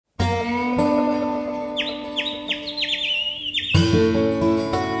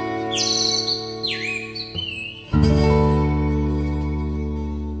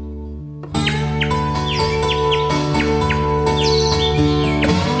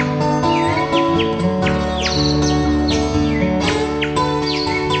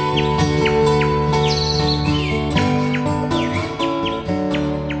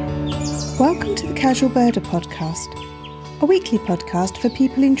Casual Birder podcast, a weekly podcast for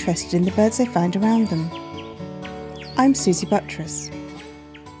people interested in the birds they find around them. I'm Susie Buttress.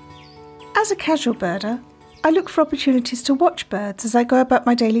 As a casual birder, I look for opportunities to watch birds as I go about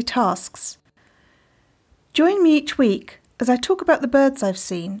my daily tasks. Join me each week as I talk about the birds I've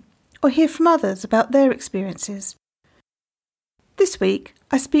seen or hear from others about their experiences. This week,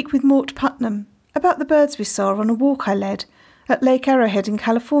 I speak with Mort Puttnam about the birds we saw on a walk I led at Lake Arrowhead in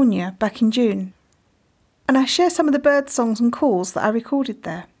California back in June. And I share some of the bird songs and calls that I recorded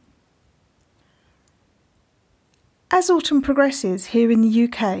there. As autumn progresses here in the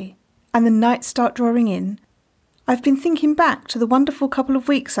UK and the nights start drawing in, I've been thinking back to the wonderful couple of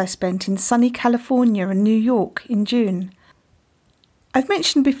weeks I spent in sunny California and New York in June. I've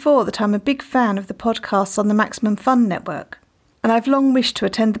mentioned before that I'm a big fan of the podcasts on the Maximum Fun Network, and I've long wished to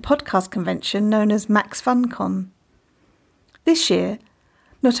attend the podcast convention known as Max FunCon. This year,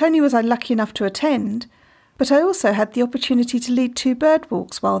 not only was I lucky enough to attend, but I also had the opportunity to lead 2 bird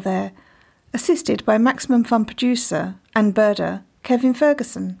walks while there, assisted by Maximum Fun producer and birder Kevin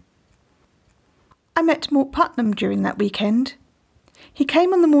Ferguson. I met Mort Puttnam during that weekend. He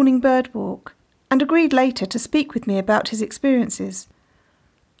came on the morning bird walk and agreed later to speak with me about his experiences.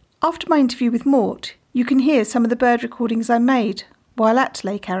 After my interview with Mort, you can hear some of the bird recordings I made while at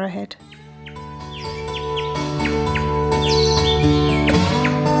Lake Arrowhead.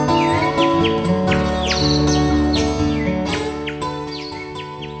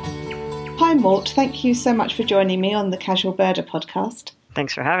 Hi Mort, thank you so much for joining me on the Casual Birder podcast.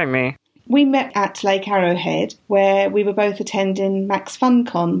 Thanks for having me. We met at Lake Arrowhead where we were both attending Max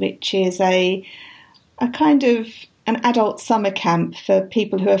FunCon, which is a kind of an adult summer camp for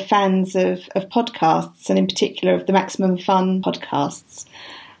people who are fans of podcasts and in particular of the Maximum Fun podcasts.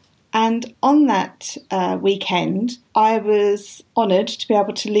 And on that weekend, I was honoured to be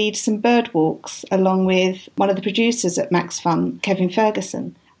able to lead some bird walks along with one of the producers at Max Fun, Kevin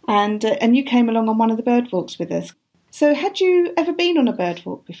Ferguson. And you came along on one of the bird walks with us. So had you ever been on a bird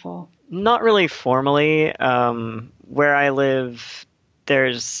walk before? Not really formally. Where I live,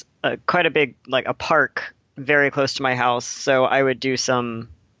 there's quite a big, a park very close to my house. So I would do some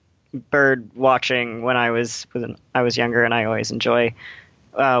bird watching when I was younger, and I always enjoy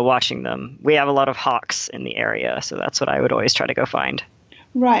watching them. We have a lot of hawks in the area, so that's what I would always try to go find.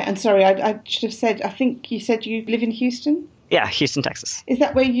 Right, and sorry, I should have said, I think you said you live in Houston? Yeah, Houston, Texas. Is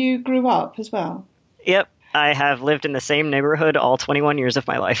that where you grew up as well? Yep. I have lived in the same neighborhood all 21 years of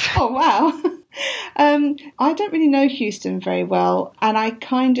my life. Oh, wow. I don't really know Houston very well, and I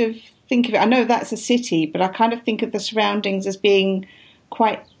kind of think of it, I know that's a city, but I kind of think of the surroundings as being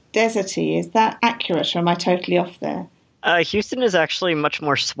quite deserty. Is that accurate, or am I totally off there? Houston is actually much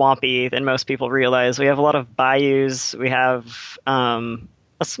more swampy than most people realize. We have a lot of bayous. We have a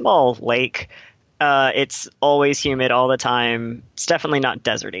small lake. It's always humid all the time. It's definitely not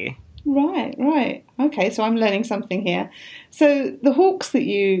deserty. Right. Okay, so I'm learning something here. So the hawks that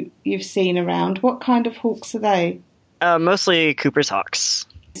you've seen around, what kind of hawks are they? Mostly Cooper's hawks.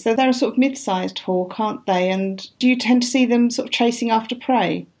 So they're a sort of mid-sized hawk, aren't they? And do you tend to see them sort of chasing after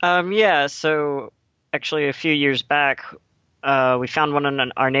prey? Yeah, so actually a few years back, we found one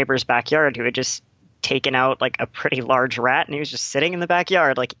in our neighbor's backyard who had just taken out a pretty large rat, and he was just sitting in the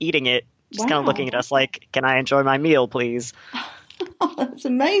backyard, eating it, just kind of looking at us like, can I enjoy my meal, please? Oh, that's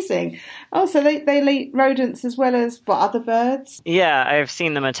amazing. Oh, so they eat rodents as well as other birds? Yeah, I've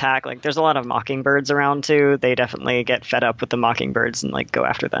seen them attack. There's a lot of mockingbirds around too. They definitely get fed up with the mockingbirds and go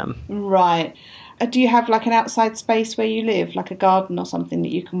after them. Right. Do you have an outside space where you live, like a garden or something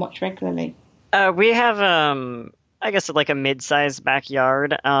that you can watch regularly? We have, I guess, a mid-sized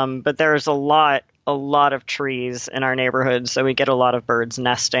backyard, but there's a lot of trees in our neighborhood, so we get a lot of birds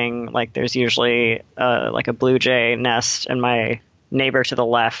nesting. There's usually a blue jay nest, and my neighbor to the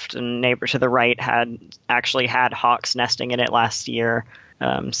left and neighbor to the right had hawks nesting in it last year.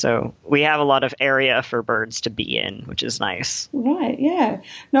 So we have a lot of area for birds to be in, which is nice. Right, yeah.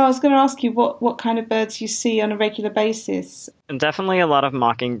 No, I was going to ask you what kind of birds you see on a regular basis. And definitely a lot of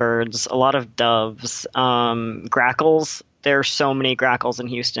mockingbirds, a lot of doves, grackles. There are so many grackles in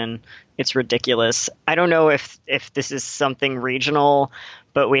Houston. It's ridiculous. I don't know if this is something regional,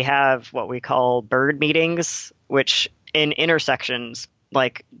 but we have what we call bird meetings, which in intersections,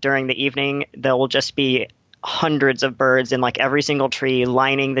 during the evening, there will just be hundreds of birds in every single tree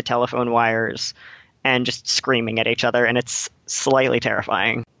lining the telephone wires and just screaming at each other, and it's slightly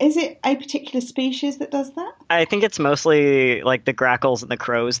terrifying. Is it a particular species that does that? I think it's mostly the grackles and the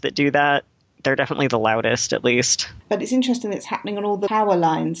crows that do that. They're definitely the loudest, at least. But it's interesting that it's happening on all the power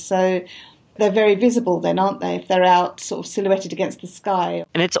lines, so they're very visible then, aren't they, if they're out sort of silhouetted against the sky.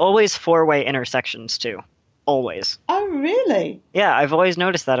 And it's always four-way intersections, too. Always. Oh, really? Yeah, I've always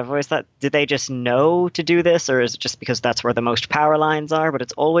noticed that. I've always thought, did they just know to do this, or is it just because that's where the most power lines are? But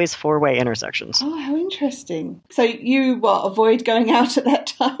it's always four-way intersections. Oh, how interesting. So you, avoid going out at that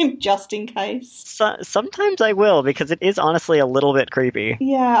time, just in case? Sometimes I will, because it is honestly a little bit creepy.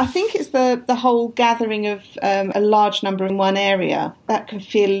 Yeah, I think it's the whole gathering of a large number in one area that can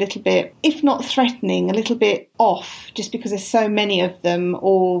feel a little bit, if not threatening, a little bit off, just because there's so many of them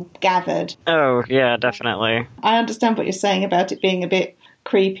all gathered. Oh, yeah, definitely. I understand what you're saying about it being a bit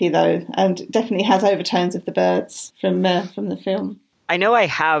creepy, though, and it definitely has overtones of the birds from the film. I know I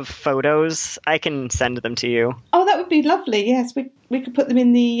have photos. I can send them to you. Oh, that would be lovely. Yes, we could put them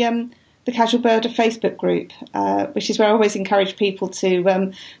in the Casual Birder Facebook group, which is where I always encourage people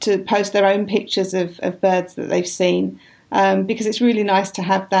to post their own pictures of birds that they've seen, because it's really nice to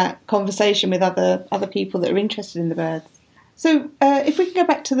have that conversation with other people that are interested in the birds. So if we can go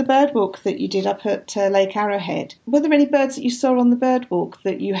back to the bird walk that you did up at Lake Arrowhead, were there any birds that you saw on the bird walk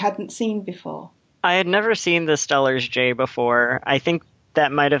that you hadn't seen before? I had never seen the Steller's jay before. I think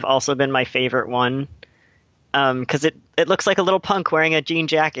that might have also been my favorite one, because it looks like a little punk wearing a jean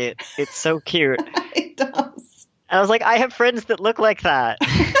jacket. It's so cute. It does. And I was like, I have friends that look like that.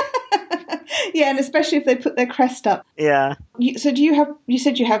 Yeah, and especially if they put their crest up. Yeah. So you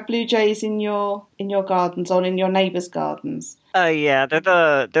said you have blue jays in your gardens or in your neighbours' gardens? Yeah, they're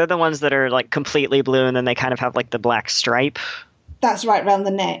the ones that are like completely blue, and then they kind of have like the black stripe. That's right, round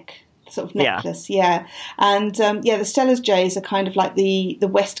the neck, sort of necklace, yeah. And the Steller's jays are kind of like the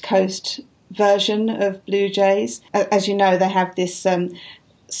West Coast version of blue jays. As you know, they have this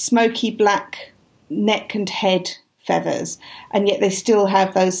smoky black neck and head feathers, and yet they still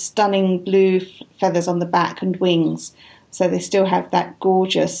have those stunning blue feathers on the back and wings. So they still have that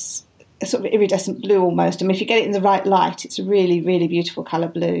gorgeous sort of iridescent blue almost. I mean, if you get it in the right light, it's a really, really beautiful colour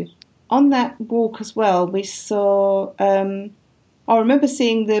blue. On that walk as well, we saw, I remember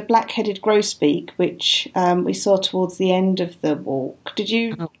seeing the Blackheaded Grosbeak, which we saw towards the end of the walk. Did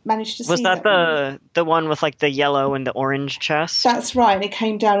you manage to see that? Was that the one with like the yellow and the orange chest? That's right. And it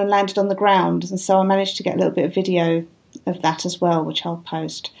came down and landed on the ground. And so I managed to get a little bit of video of that as well, which I'll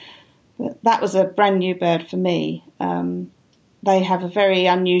post. But that was a brand new bird for me. They have a very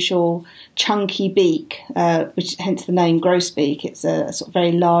unusual chunky beak, which hence the name grosbeak. It's a sort of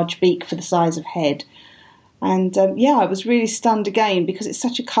very large beak for the size of head. And I was really stunned again because it's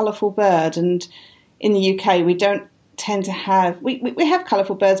such a colourful bird. And in the UK, we don't tend to have, we have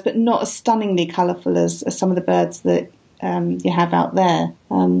colourful birds, but not as stunningly colourful as some of the birds that you have out there.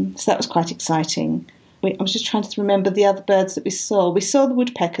 So that was quite exciting. I was just trying to remember the other birds that we saw. We saw the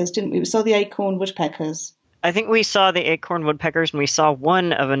woodpeckers, didn't we? We saw the acorn woodpeckers. I think we saw the acorn woodpeckers, and we saw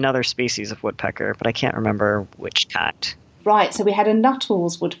one of another species of woodpecker, but I can't remember which kind. Right, so we had a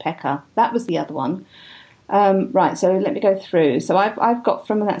Nuttall's woodpecker. That was the other one. Right, so let me go through. So I've got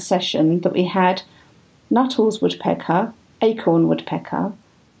from that session that we had Nuttall's woodpecker, acorn woodpecker,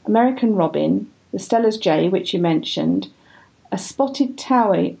 American robin, the Steller's jay, which you mentioned, a spotted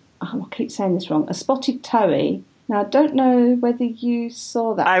towhee. Oh, I keep saying this wrong. A spotted towhee. Now, I don't know whether you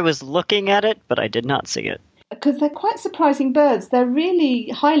saw that. I was looking at it, but I did not see it. Because they're quite surprising birds. They're really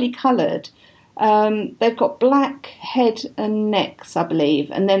highly coloured. They've got black head and necks, I believe,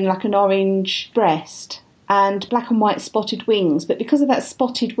 and then like an orange breast and black and white spotted wings. But because of that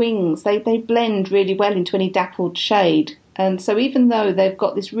spotted wings, they blend really well into any dappled shade. And so even though they've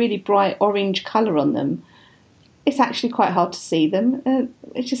got this really bright orange colour on them, it's actually quite hard to see them.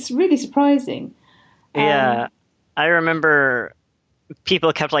 It's just really surprising. Yeah, I remember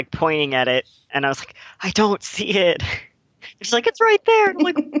people kept like pointing at it, and I was like, I don't see it. It's like, it's right there. I'm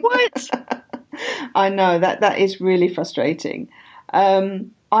like, what? I know, that is really frustrating.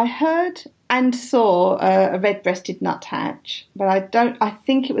 I heard and saw a red-breasted nuthatch, but I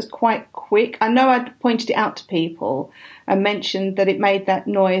think it was quite quick. I know I'd pointed it out to people and mentioned that it made that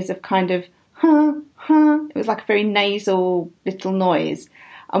noise of kind of, huh. It was like a very nasal little noise.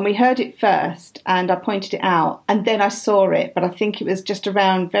 And we heard it first, and I pointed it out, and then I saw it, but I think it was just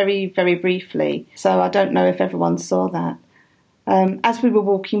around very, very briefly. So I don't know if everyone saw that. As we were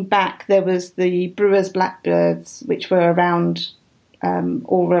walking back, there was the Brewer's blackbirds, which were around,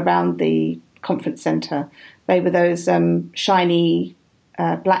 all around the conference centre. They were those shiny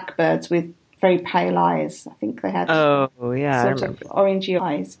blackbirds with very pale eyes. I think they had sort of orangey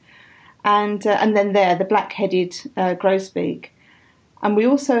eyes. And then the black-headed grosbeak. And we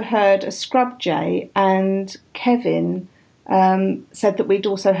also heard a scrub jay, and Kevin said that we'd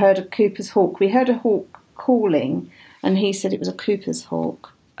also heard a Cooper's hawk. We heard a hawk calling, and he said it was a Cooper's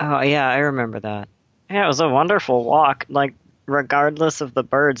hawk. Oh, yeah, I remember that. Yeah, it was a wonderful walk. Like, regardless of the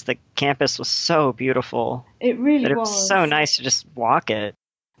birds, the campus was so beautiful It really that it was so was. nice to just walk it.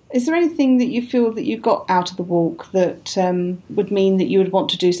 Is there anything that you feel that you got out of the walk that would mean that you would want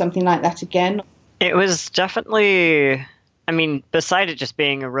to do something like that again? It was definitely, I mean, beside it just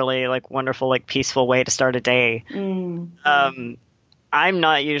being a really like wonderful, like peaceful way to start a day. I'm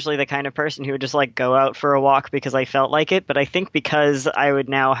not usually the kind of person who would just like go out for a walk because I felt like it, but I think because I would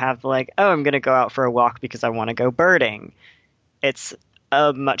now have like, oh, I'm going to go out for a walk because I want to go birding. It's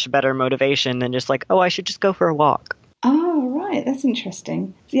a much better motivation than just like, oh, I should just go for a walk. Oh, right. That's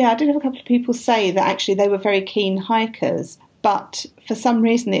interesting. Yeah, I did have a couple of people say that actually they were very keen hikers, but for some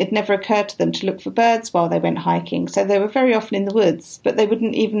reason it had never occurred to them to look for birds while they went hiking. So they were very often in the woods, but they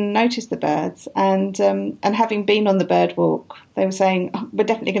wouldn't even notice the birds. And having been on the bird walk, they were saying, oh, we're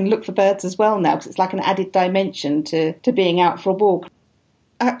definitely going to look for birds as well now because it's like an added dimension to being out for a walk.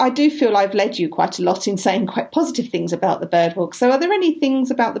 I do feel I've led you quite a lot in saying quite positive things about the bird walk. So are there any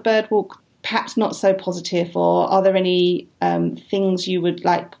things about the bird walk perhaps not so positive, or are there any things you would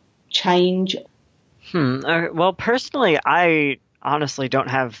like change? Well, personally, I honestly don't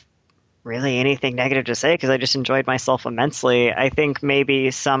have really anything negative to say because I just enjoyed myself immensely. I think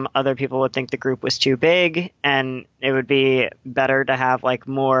maybe some other people would think the group was too big and it would be better to have like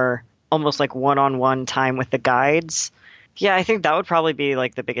more almost like one-on-one time with the guides. Yeah, I think that would probably be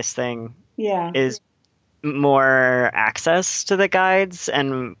like the biggest thing. Yeah. Is more access to the guides,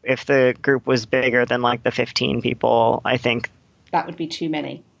 and if the group was bigger than like the 15 people, I think that would be too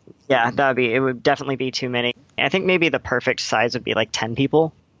many. Yeah, it would definitely be too many. I think maybe the perfect size would be like 10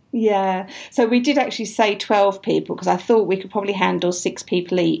 people. Yeah, so we did actually say 12 people because I thought we could probably handle 6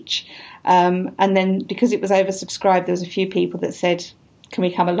 people each. And then because it was oversubscribed, there was a few people that said, can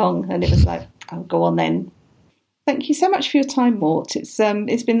we come along? And it was like, oh, go on then. Thank you so much for your time, Mort. It's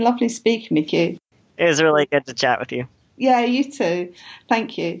been lovely speaking with you. It was really good to chat with you. Yeah, you too.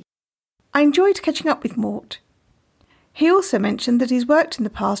 Thank you. I enjoyed catching up with Mort. He also mentioned that he's worked in the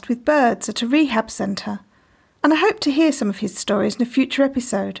past with birds at a rehab centre, and I hope to hear some of his stories in a future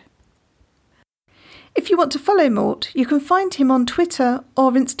episode. If you want to follow Mort, you can find him on Twitter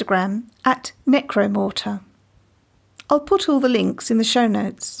or Instagram at Necromortar. I'll put all the links in the show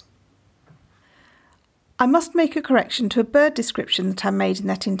notes. I must make a correction to a bird description that I made in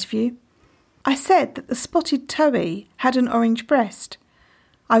that interview. I said that the spotted towhee had an orange breast.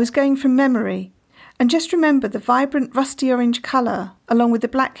 I was going from memory, and just remember the vibrant rusty orange colour along with the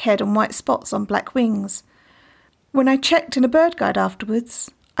black head and white spots on black wings. When I checked in a bird guide afterwards,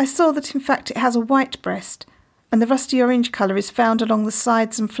 I saw that in fact it has a white breast, and the rusty orange colour is found along the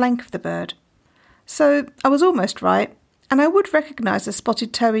sides and flank of the bird. So I was almost right, and I would recognise a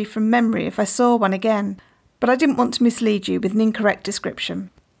spotted towhee from memory if I saw one again, but I didn't want to mislead you with an incorrect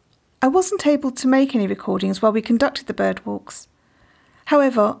description. I wasn't able to make any recordings while we conducted the bird walks.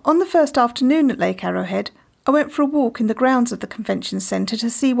 However, on the first afternoon at Lake Arrowhead, I went for a walk in the grounds of the convention centre to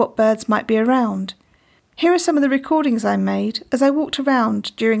see what birds might be around. Here are some of the recordings I made as I walked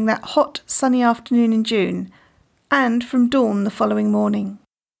around during that hot, sunny afternoon in June, and from dawn the following morning.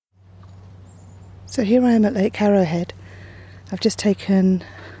 So here I am at Lake Arrowhead. I've just taken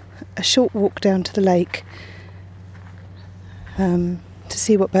a short walk down to the lake to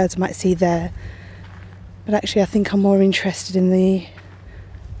see what birds I might see there. But actually I think I'm more interested in the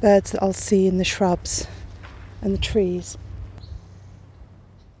birds that I'll see in the shrubs and the trees.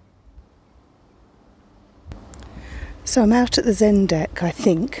 So I'm out at the Zen deck, I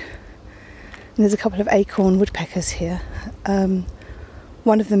think, and there's a couple of acorn woodpeckers here.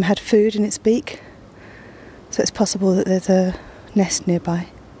 One of them had food in its beak, so it's possible that there's a nest nearby.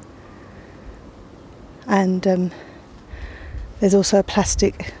 And there's also a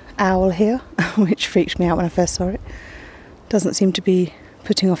plastic owl here, which freaked me out when I first saw it. Doesn't seem to be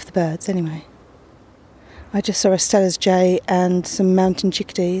putting off the birds anyway. I just saw a Steller's jay and some mountain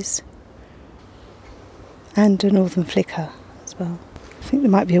chickadees. And a northern flicker as well. I think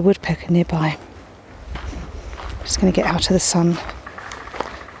there might be a woodpecker nearby. Just going to get out of the sun.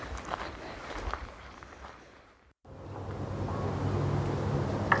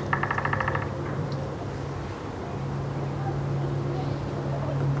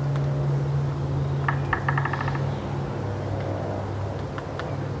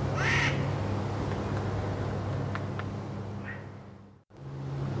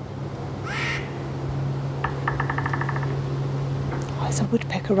 There's a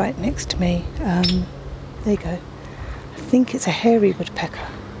woodpecker right next to me. There you go. I think it's a hairy woodpecker.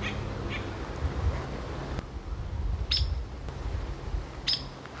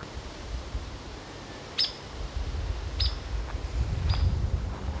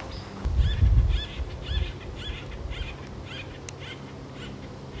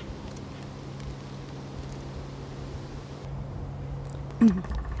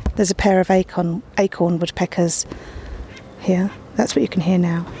 There's a pair of acorn woodpeckers here. That's what you can hear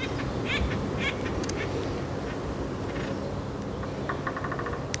now.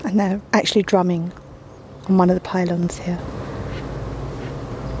 And they're actually drumming on one of the pylons here.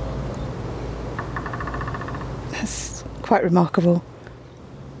 That's quite remarkable.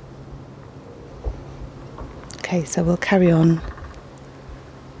 Okay, so we'll carry on,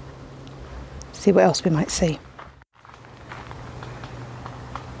 see what else we might see.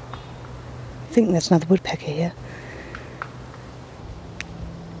 I think there's another woodpecker here.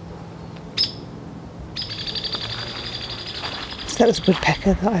 So that was a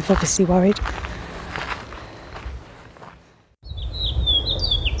woodpecker that I've obviously worried.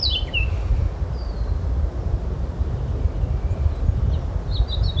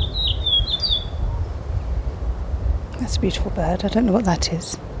 That's a beautiful bird. I don't know what that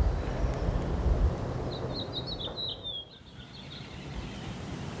is.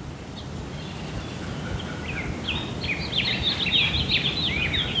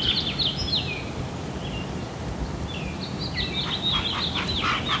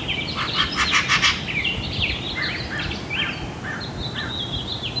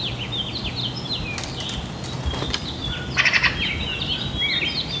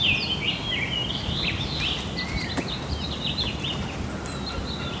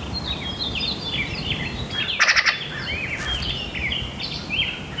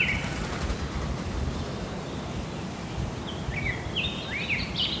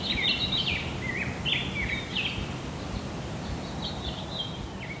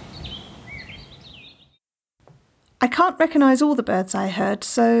 I can't recognise all the birds I heard,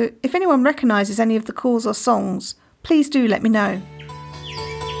 so if anyone recognises any of the calls or songs, please do let me know.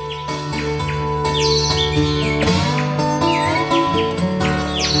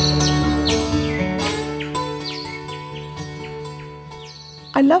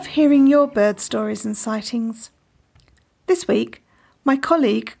 I love hearing your bird stories and sightings. This week, my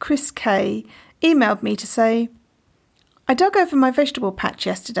colleague Chris Kay emailed me to say, I dug over my vegetable patch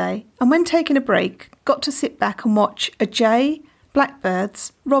yesterday and when taking a break got to sit back and watch a jay,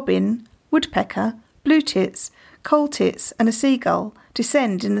 blackbirds, robin, woodpecker, blue tits, coal tits and a seagull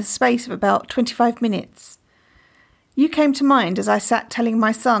descend in the space of about 25 minutes. You came to mind as I sat telling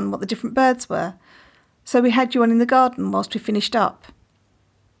my son what the different birds were, so we had you on in the garden whilst we finished up.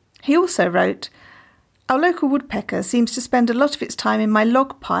 He also wrote, our local woodpecker seems to spend a lot of its time in my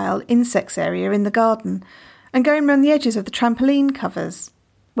log pile insects area in the garden and going round the edges of the trampoline covers,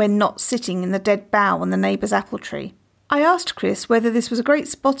 when not sitting in the dead bough on the neighbour's apple tree. I asked Chris whether this was a great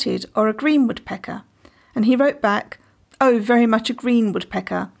spotted or a green woodpecker, and he wrote back, oh, very much a green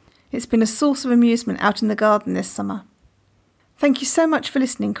woodpecker. It's been a source of amusement out in the garden this summer. Thank you so much for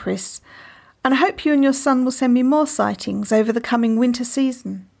listening, Chris, and I hope you and your son will send me more sightings over the coming winter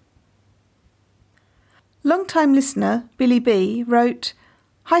season. Long-time listener Billy B wrote,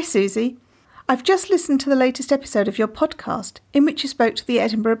 Hi Susie, I've just listened to the latest episode of your podcast in which you spoke to the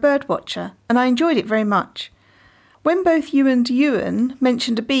Edinburgh birdwatcher and I enjoyed it very much. When both you and Ewan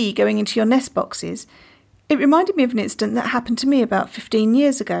mentioned a bee going into your nest boxes, it reminded me of an incident that happened to me about 15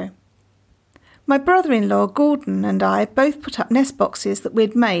 years ago. My brother-in-law Gordon and I both put up nest boxes that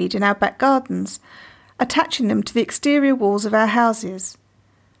we'd made in our back gardens, attaching them to the exterior walls of our houses.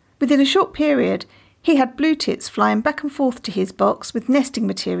 Within a short period, he had blue tits flying back and forth to his box with nesting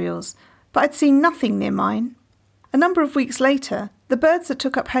materials, but I'd seen nothing near mine. A number of weeks later, the birds that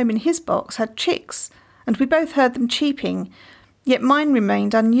took up home in his box had chicks, and we both heard them cheeping, yet mine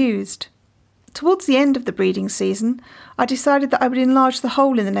remained unused. Towards the end of the breeding season, I decided that I would enlarge the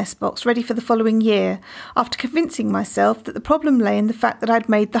hole in the nest box ready for the following year, after convincing myself that the problem lay in the fact that I'd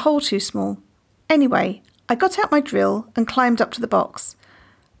made the hole too small. Anyway, I got out my drill and climbed up to the box,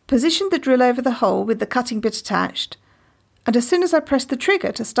 positioned the drill over the hole with the cutting bit attached, and as soon as I pressed the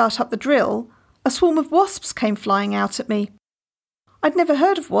trigger to start up the drill, a swarm of wasps came flying out at me. I'd never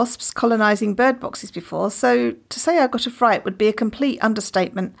heard of wasps colonising bird boxes before, so to say I got a fright would be a complete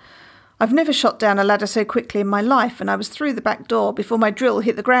understatement. I've never shot down a ladder so quickly in my life, and I was through the back door before my drill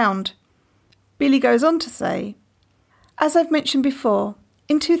hit the ground. Billy goes on to say, as I've mentioned before,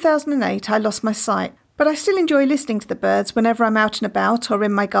 in 2008 I lost my sight, but I still enjoy listening to the birds whenever I'm out and about or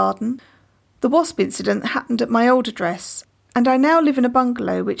in my garden. The wasp incident happened at my old address, and I now live in a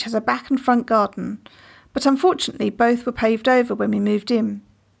bungalow which has a back and front garden, but unfortunately both were paved over when we moved in.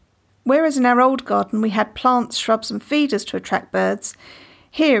 Whereas in our old garden we had plants, shrubs and feeders to attract birds,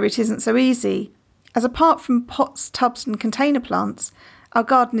 here it isn't so easy, as apart from pots, tubs and container plants, our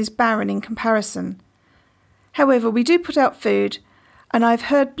garden is barren in comparison. However, we do put out food, And I've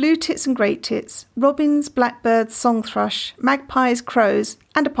heard blue tits and great tits, robins, blackbirds, song thrush, magpies, crows,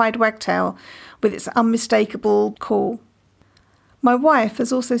 and a pied wagtail with its unmistakable call. My wife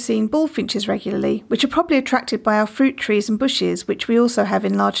has also seen bullfinches regularly, which are probably attracted by our fruit trees and bushes, which we also have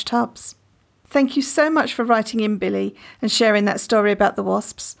in large tubs. Thank you so much for writing in, Billy, and sharing that story about the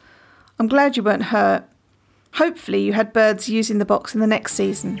wasps. I'm glad you weren't hurt. Hopefully you had birds using the box in the next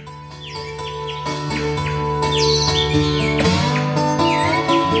season.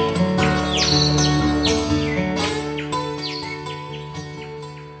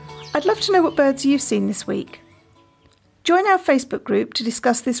 I'd love to know what birds you've seen this week. Join our Facebook group to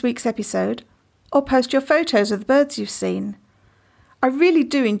discuss this week's episode, or post your photos of the birds you've seen. I really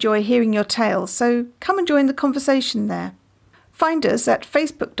do enjoy hearing your tales, so come and join the conversation there. Find us at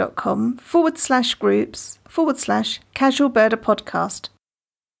facebook.com/groups/casualbirderpodcast.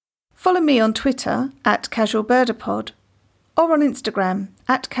 Follow me on Twitter at casualbirderpod or on Instagram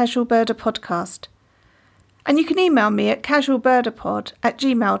at casualbirderpodcast. And you can email me at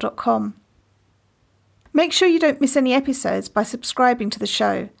casualbirderpod@gmail.com. Make sure you don't miss any episodes by subscribing to the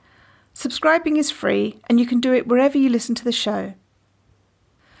show. Subscribing is free and you can do it wherever you listen to the show.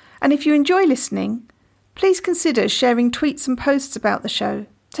 And if you enjoy listening, please consider sharing tweets and posts about the show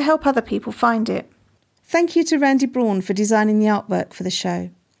to help other people find it. Thank you to Randy Braun for designing the artwork for the show.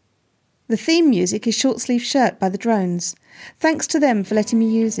 The theme music is Short Sleeve Shirt by the Drones. Thanks to them for letting me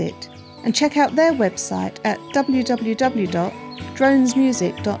use it. And check out their website at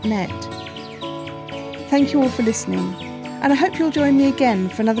www.dronesmusic.net. Thank you all for listening, and I hope you'll join me again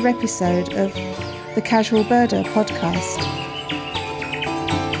for another episode of the Casual Birder podcast.